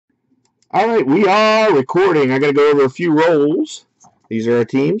All right, we are recording. I got to go over a few roles. These are our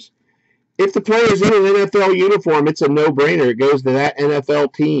teams. If the player is in an NFL uniform, it's a no-brainer. It goes to that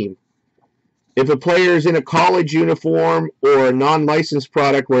NFL team. If a player is in a college uniform or a non-licensed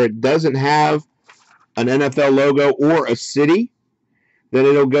product where it doesn't have an NFL logo or a city, then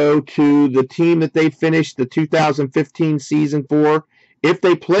it'll go to the team that they finished the 2015 season for. If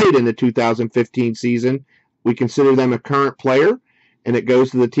they played in the 2015 season, we consider them a current player, and it goes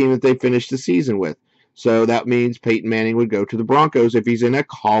to the team that they finished the season with. So that means Peyton Manning would go to the Broncos if he's in a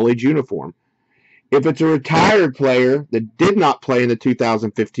college uniform. If it's a retired player that did not play in the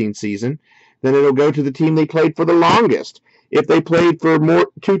 2015 season, then it'll go to the team they played for the longest. If they played for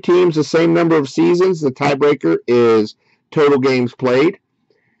two teams the same number of seasons, the tiebreaker is total games played.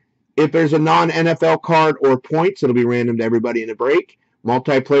 If there's a non-NFL card or points, it'll be random to everybody in a break.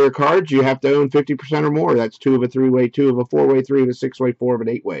 Multiplayer cards, you have to own 50% or more. That's 2 of a 3-way, 2 of a 4-way, 3 of a 6-way, 4 of an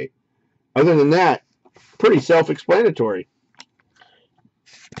 8-way. Other than that, pretty self-explanatory.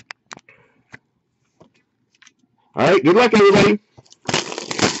 All right, good luck, everybody.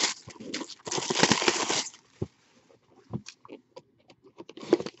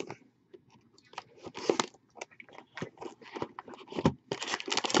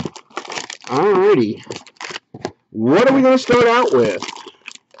 All righty. What are we going to start out with?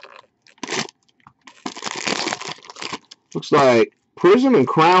 Looks like Prism and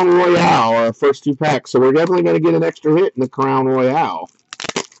Crown Royale are our first two packs, so we're definitely going to get an extra hit in the Crown Royale.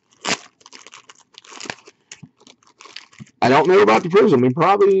 I don't know about the Prism. We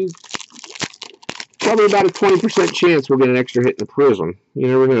probably about a 20% chance we'll get an extra hit in the Prism. You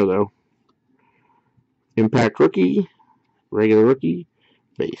never know, though. Impact Rookie, regular rookie,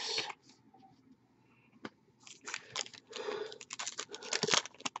 base.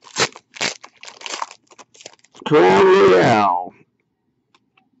 Crown Royale.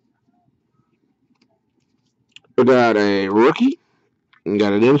 We got a rookie. We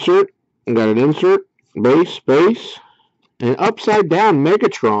got an insert. We got an insert. Base. And upside down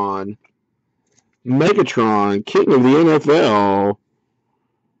Megatron. Megatron, king of the NFL.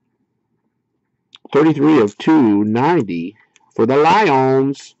 33 of 290 for the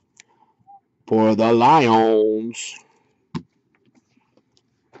Lions. For the Lions.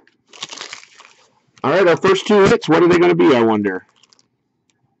 All right, our first two hits, what are they going to be, I wonder?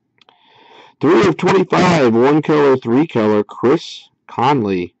 3 of 25, 1 color, 3 color, Chris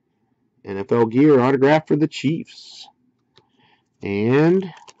Conley. NFL gear autograph for the Chiefs.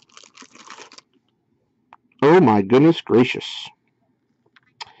 And, oh my goodness gracious.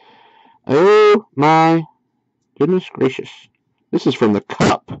 Oh my goodness gracious. This is from the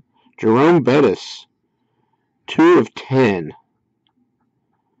Cup. Jerome Bettis. 2 of 10.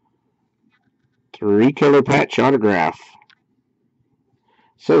 3 color patch autograph.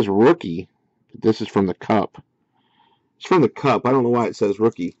 It says rookie, but this is from the Cup. It's from the Cup. I don't know why it says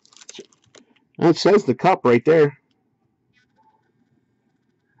rookie. It says the Cup right there.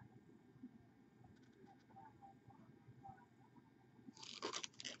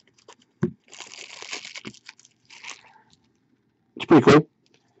 It's pretty cool.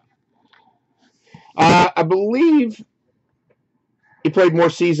 I believe he played more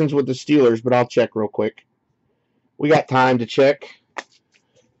seasons with the Steelers, but I'll check real quick. We got time to check.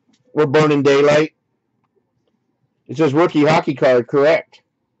 We're burning daylight. It says rookie hockey card, correct.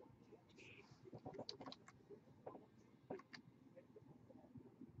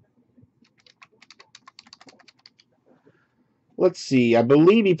 Let's see. I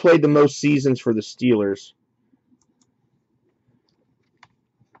believe he played the most seasons for the Steelers.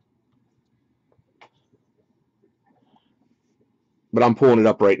 But I'm pulling it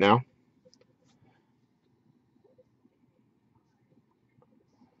up right now.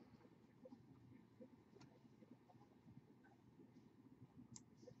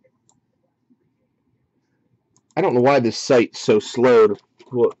 I don't know why this site's so slow to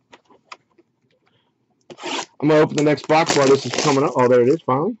look. I'm going to open the next box while this is coming up. Oh, there it is,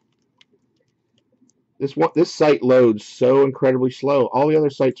 finally. This site loads so incredibly slow. All the other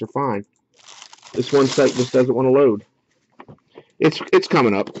sites are fine. This one site just doesn't want to load. It's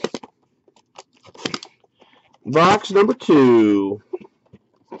coming up. Box number 2.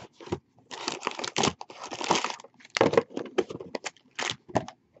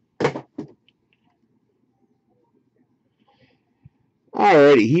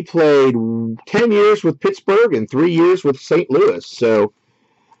 Alrighty, he played 10 years with Pittsburgh and 3 years with St. Louis. So,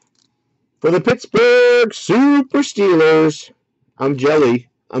 for the Pittsburgh Super Steelers, I'm jelly,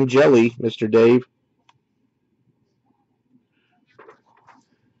 Mr. Dave.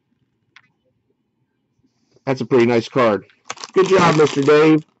 That's a pretty nice card. Good job, Mr.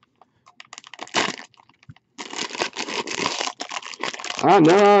 Dave.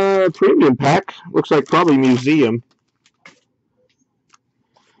 No, premium pack. Looks like probably museum.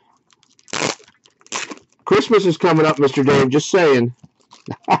 Christmas is coming up, Mr. Dave. Just saying.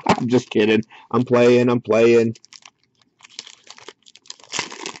 I'm just kidding. I'm playing.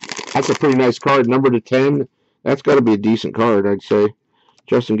 That's a pretty nice card. Number to 10. That's got to be a decent card, I'd say.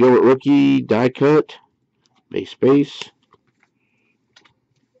 Justin Gilbert rookie, die cut, base.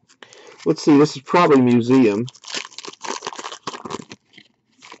 Let's see. This is probably museum.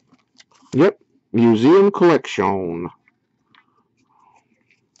 Yep, museum collection.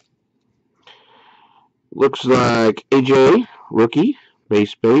 Looks like AJ rookie,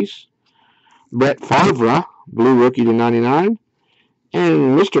 base. Brett Favre, blue rookie to 99.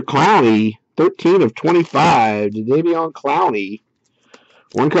 And Mr. Clowney, 13 of 25. Jadeveon Clowney.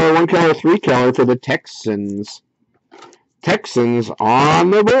 One color, 3 color for the Texans. Texans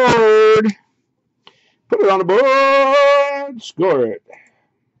on the board. Put it on the board. Score it.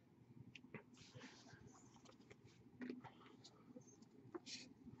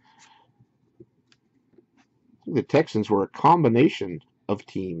 The Texans were a combination of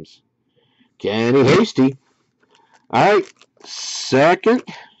teams. Kenny Hasty. All right. Second,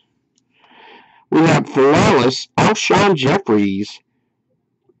 we have flawless Alshon Jeffries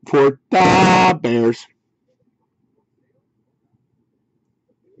for the Bears.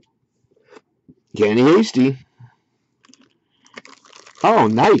 Kenny Hasty. Oh,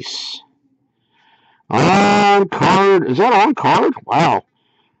 nice. On card. Is that on card? Wow.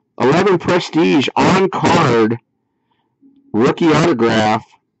 11 Prestige on card. Rookie autograph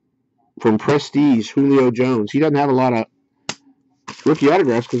from Prestige, Julio Jones. He doesn't have a lot of rookie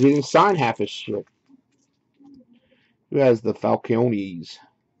autographs because he didn't sign half his shit. Who has the Falcones?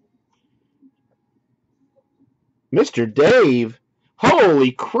 Mr. Dave.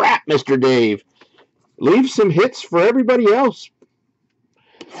 Holy crap, Mr. Dave. Leave some hits for everybody else.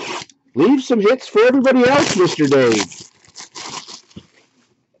 Leave some hits for everybody else, Mr. Dave.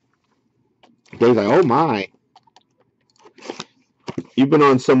 Dave's like, oh my. You've been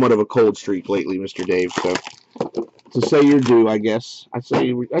on somewhat of a cold streak lately, Mr. Dave, so to say you're due, I guess. I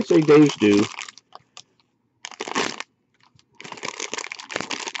say Dave's due.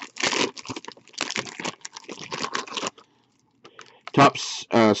 Topps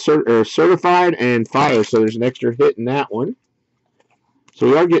certified and fire, so there's an extra hit in that one. So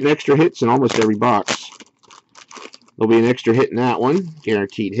we are getting extra hits in almost every box. There'll be an extra hit in that one,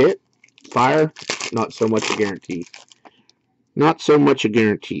 guaranteed hit. Fire, not so much a guarantee. Not so much a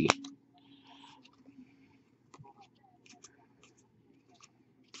guarantee.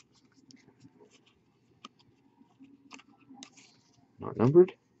 Not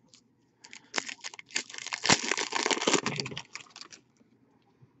numbered.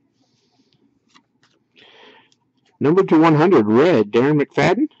 Numbered to 100, red, Darren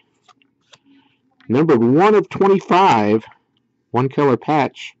McFadden. Numbered 1 of 25, one color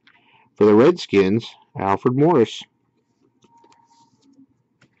patch for the Redskins, Alfred Morris.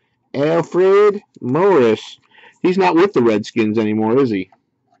 Alfred Morris. He's not with the Redskins anymore, is he?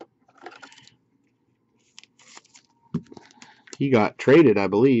 He got traded, I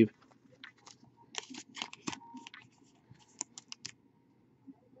believe.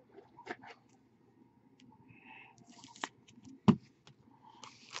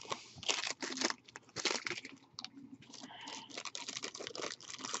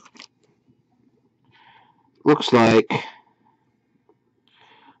 Looks like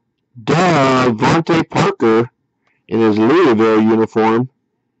DeVante Parker in his Louisville uniform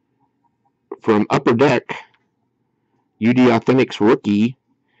from Upper Deck. UD Authentics rookie.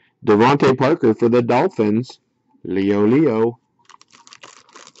 DeVante Parker for the Dolphins. Leo.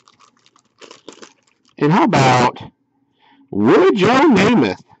 And how about Willie Joe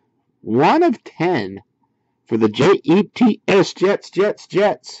Namath? 1 of 10 for the Jets.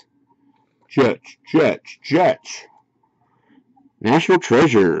 Jets. National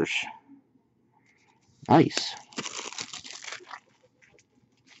Treasures. Nice.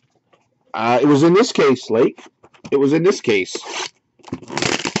 It was in this case, Lake. It was in this case.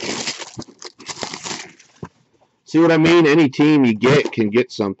 See what I mean? Any team you get can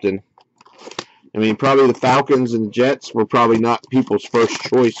get something. I mean, probably the Falcons and the Jets were probably not people's first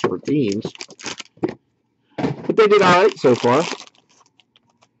choice for teams. But they did all right so far.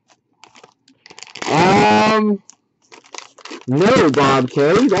 No, Bob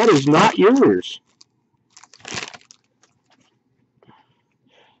K, that is not yours.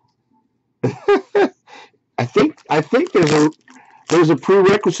 I think there's a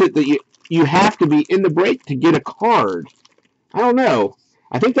prerequisite that you have to be in the break to get a card. I don't know.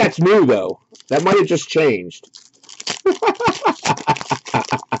 I think that's new though. That might have just changed.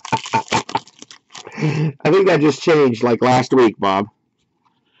 I think that just changed like last week, Bob.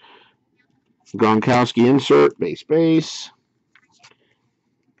 Gronkowski insert, base.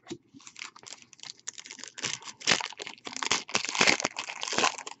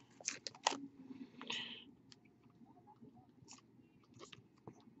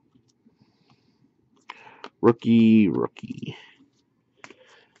 Rookie.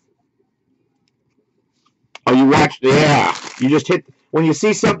 Oh, you watched? Yeah. You just hit, when you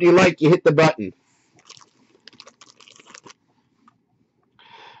see something you like, you hit the button.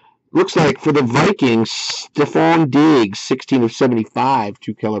 Looks like for the Vikings, Stephon Diggs, 16 of 75,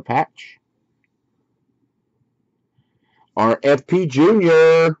 two-color patch. RFP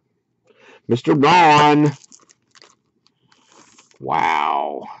Jr., Mr. Ron.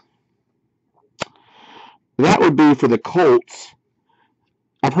 Wow. That would be for the Colts.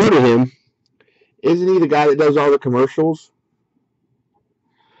 I've heard of him. Isn't he the guy that does all the commercials?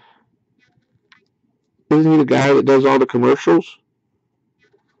 Isn't he the guy that does all the commercials?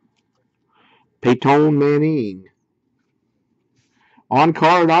 Peyton Manning.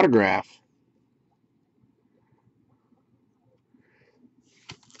 On-card autograph.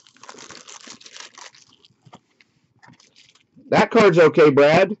 That card's okay,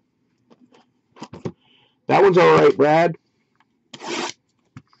 Brad. That one's all right, Brad.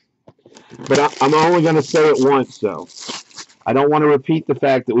 But I'm only going to say it once, though. I don't want to repeat the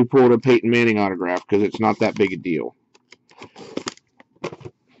fact that we pulled a Peyton Manning autograph because it's not that big a deal.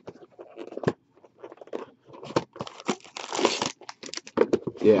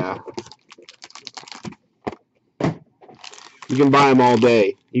 Yeah. You can buy them all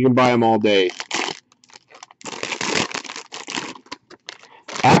day.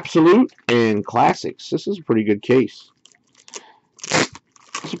 Absolute and Classics. This is a pretty good case.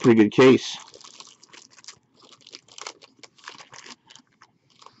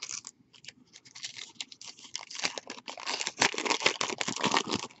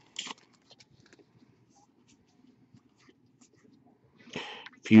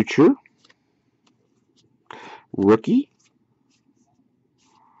 Future. Rookie.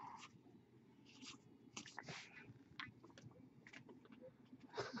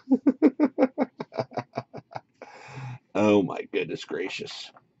 Oh my goodness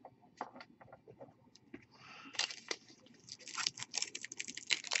gracious.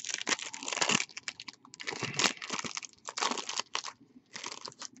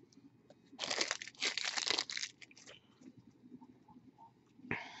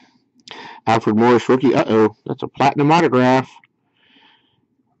 Alfred Morris rookie. Uh-oh, that's a platinum autograph.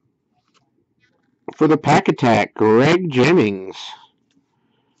 For the Pack Attack, Greg Jennings.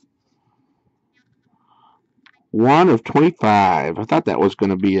 1 of 25. I thought that was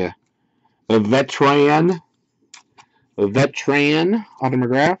going to be a veteran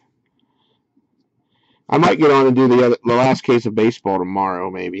autograph. I might get on and do the last case of baseball tomorrow,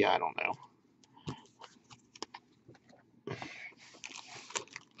 maybe. I don't know.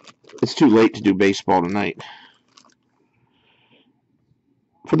 It's too late to do baseball tonight.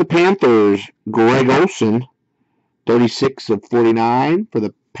 For the Panthers, Greg Olsen, 36 of 49 for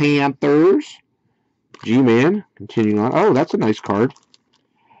the Panthers. G-Man, continuing on. Oh, that's a nice card.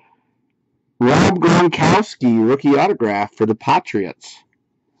 Rob Gronkowski, rookie autograph for the Patriots.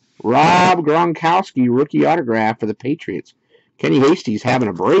 Rob Gronkowski, rookie autograph for the Patriots. Kenny Hastie's having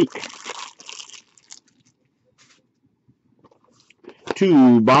a break.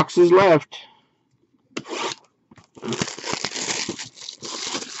 2 boxes left.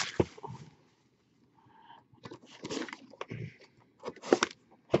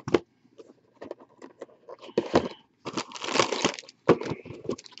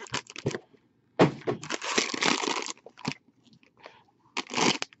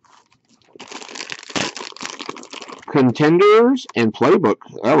 Contenders and Playbook.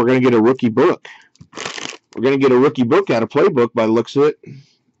 Oh, we're going to get a rookie book. We're going to get a rookie book out of Playbook by the looks of it.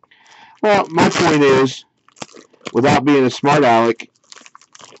 Well, my point is, without being a smart aleck,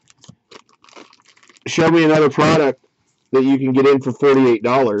 show me another product that you can get in for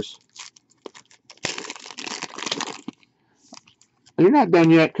 $48. You're not done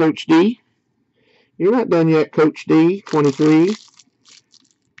yet, Coach D. You're not done yet, Coach D, 23.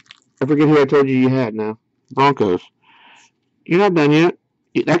 I forget who I told you had now. Broncos. You're not done yet.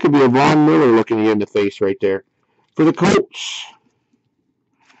 That could be a Von Miller looking you in the face right there. For the Colts,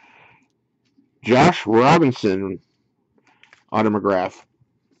 Josh Robinson autograph.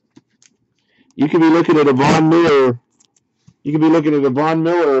 You could be looking at a Von Miller. You could be looking at a Von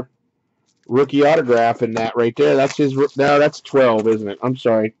Miller rookie autograph in that right there. That's his. No, that's 12, isn't it? I'm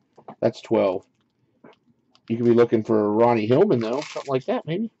sorry. That's 12. You could be looking for Ronnie Hillman though, something like that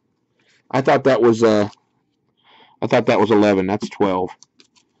maybe. I thought that was 11. That's 12.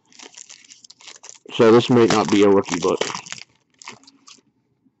 So this might not be a rookie book.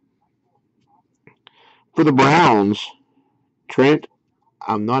 For the Browns, Trent,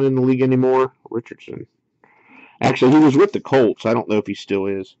 I'm not in the league anymore. Richardson. Actually, he was with the Colts. I don't know if he still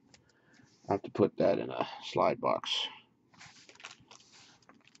is. I'll have to put that in a slide box.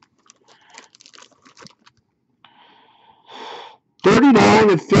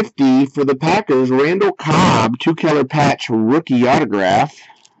 $39.50 for the Packers. Randall Cobb, 2-color patch rookie autograph.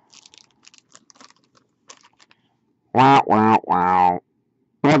 Wow, wow, wow.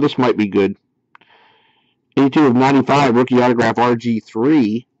 Well, this might be good. 82/95 rookie autograph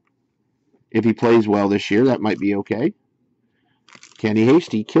RG3. If he plays well this year, that might be okay. Kenny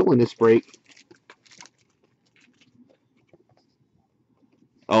Hasty killing this break.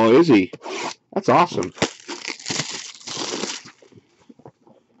 Oh, is he? That's awesome.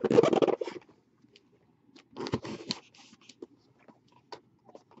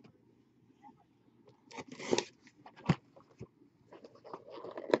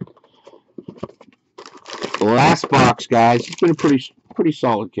 Last box, guys. It's been a pretty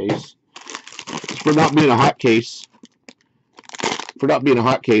solid case. For not being a hot case. For not being a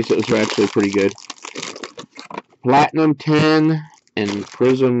hot case, it was actually pretty good. Platinum 10 and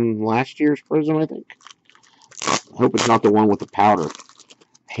Prism, last year's Prism, I think. I hope it's not the one with the powder.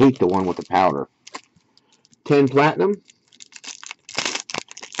 I hate the one with the powder. 10 Platinum.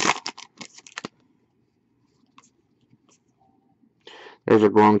 There's a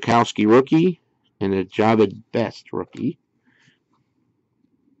Gronkowski rookie and a Javid Best rookie.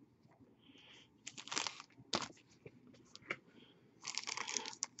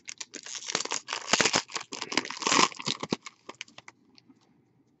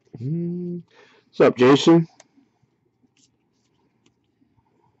 What's up, Jason?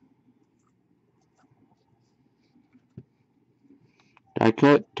 Die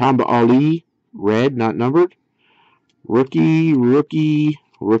cut. Tamba Ali, red, not numbered. Rookie.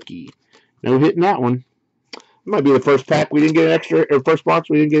 No hit in that one. It might be the first pack we didn't get an extra, or first box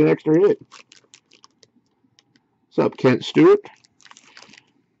we didn't get an extra hit. What's up, Kent Stewart?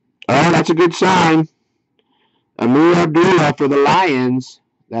 Oh, that's a good sign. Amir Abdullah for the Lions.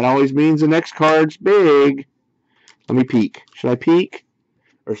 That always means the next card's big. Let me peek. Should I peek?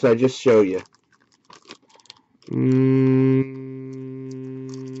 Or should I just show you?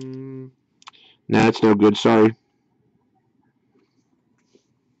 Nah, it's no good. Sorry.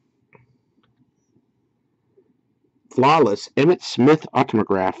 Flawless. Emmitt Smith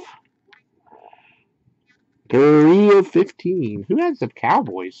autograph. 3/15. Who has the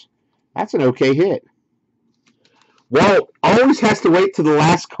Cowboys? That's an okay hit. Walt always has to wait to the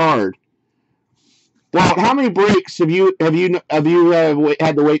last card. Walt, how many breaks have you had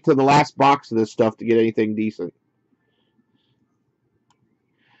to wait to the last box of this stuff to get anything decent?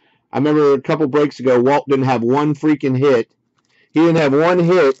 I remember a couple breaks ago, Walt didn't have one freaking hit. He didn't have one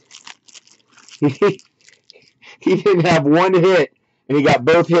hit. He didn't have one hit, and he got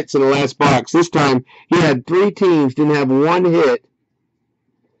both hits in the last box. This time, he had 3 teams, didn't have one hit,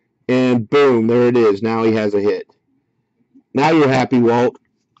 and boom, there it is. Now he has a hit. Now you're happy, Walt.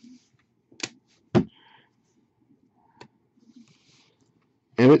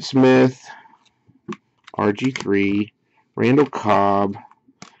 Emmitt Smith, RG3, Randall Cobb,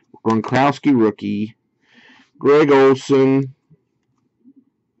 Gronkowski rookie, Greg Olsen,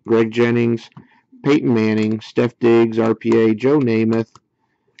 Greg Jennings, Peyton Manning, Steph Diggs, RPA, Joe Namath,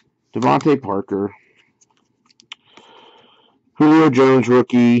 Devontae Parker, Julio Jones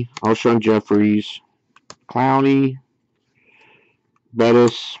rookie, Alshon Jeffries, Clowney,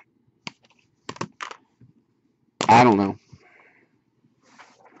 Bettis. I don't know.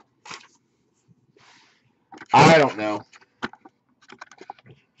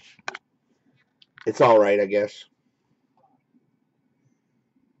 It's all right, I guess.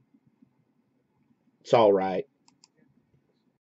 It's all right.